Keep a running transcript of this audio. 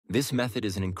This method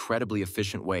is an incredibly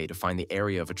efficient way to find the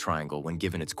area of a triangle when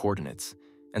given its coordinates,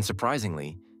 and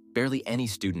surprisingly, barely any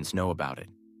students know about it.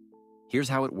 Here's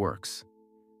how it works.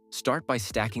 Start by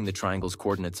stacking the triangle's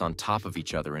coordinates on top of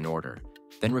each other in order,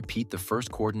 then repeat the first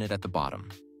coordinate at the bottom.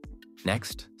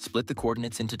 Next, split the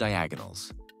coordinates into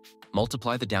diagonals.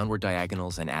 Multiply the downward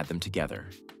diagonals and add them together.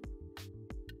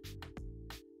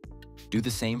 Do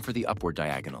the same for the upward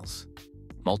diagonals.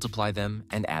 Multiply them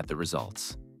and add the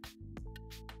results.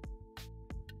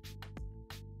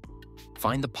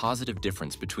 Find the positive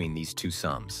difference between these two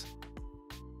sums.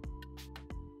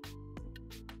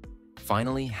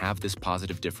 Finally, have this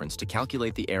positive difference to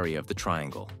calculate the area of the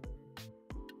triangle.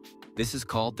 This is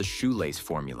called the shoelace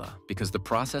formula because the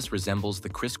process resembles the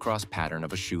crisscross pattern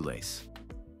of a shoelace.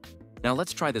 Now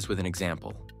let's try this with an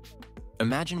example.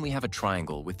 Imagine we have a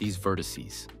triangle with these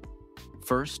vertices.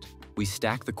 First, we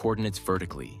stack the coordinates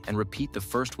vertically and repeat the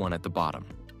first one at the bottom.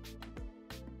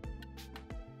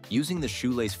 Using the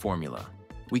shoelace formula,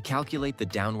 we calculate the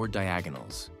downward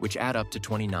diagonals, which add up to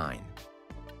 29.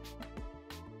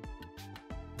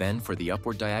 Then for the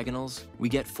upward diagonals, we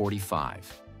get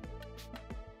 45.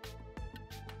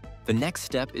 The next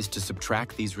step is to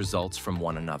subtract these results from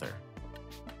one another.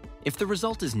 If the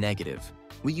result is negative,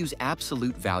 we use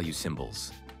absolute value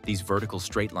symbols, these vertical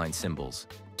straight line symbols,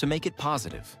 to make it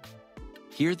positive.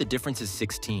 Here the difference is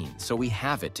 16, so we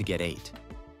have it to get 8.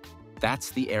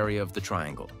 That's the area of the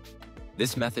triangle.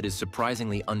 This method is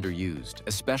surprisingly underused,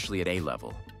 especially at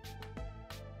A-level.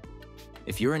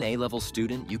 If you're an A-level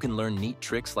student, you can learn neat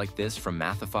tricks like this from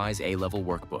Mathify's A-level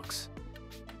workbooks.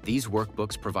 These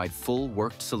workbooks provide full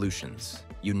worked solutions,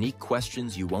 unique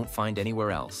questions you won't find anywhere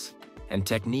else, and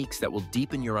techniques that will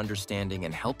deepen your understanding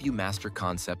and help you master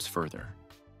concepts further.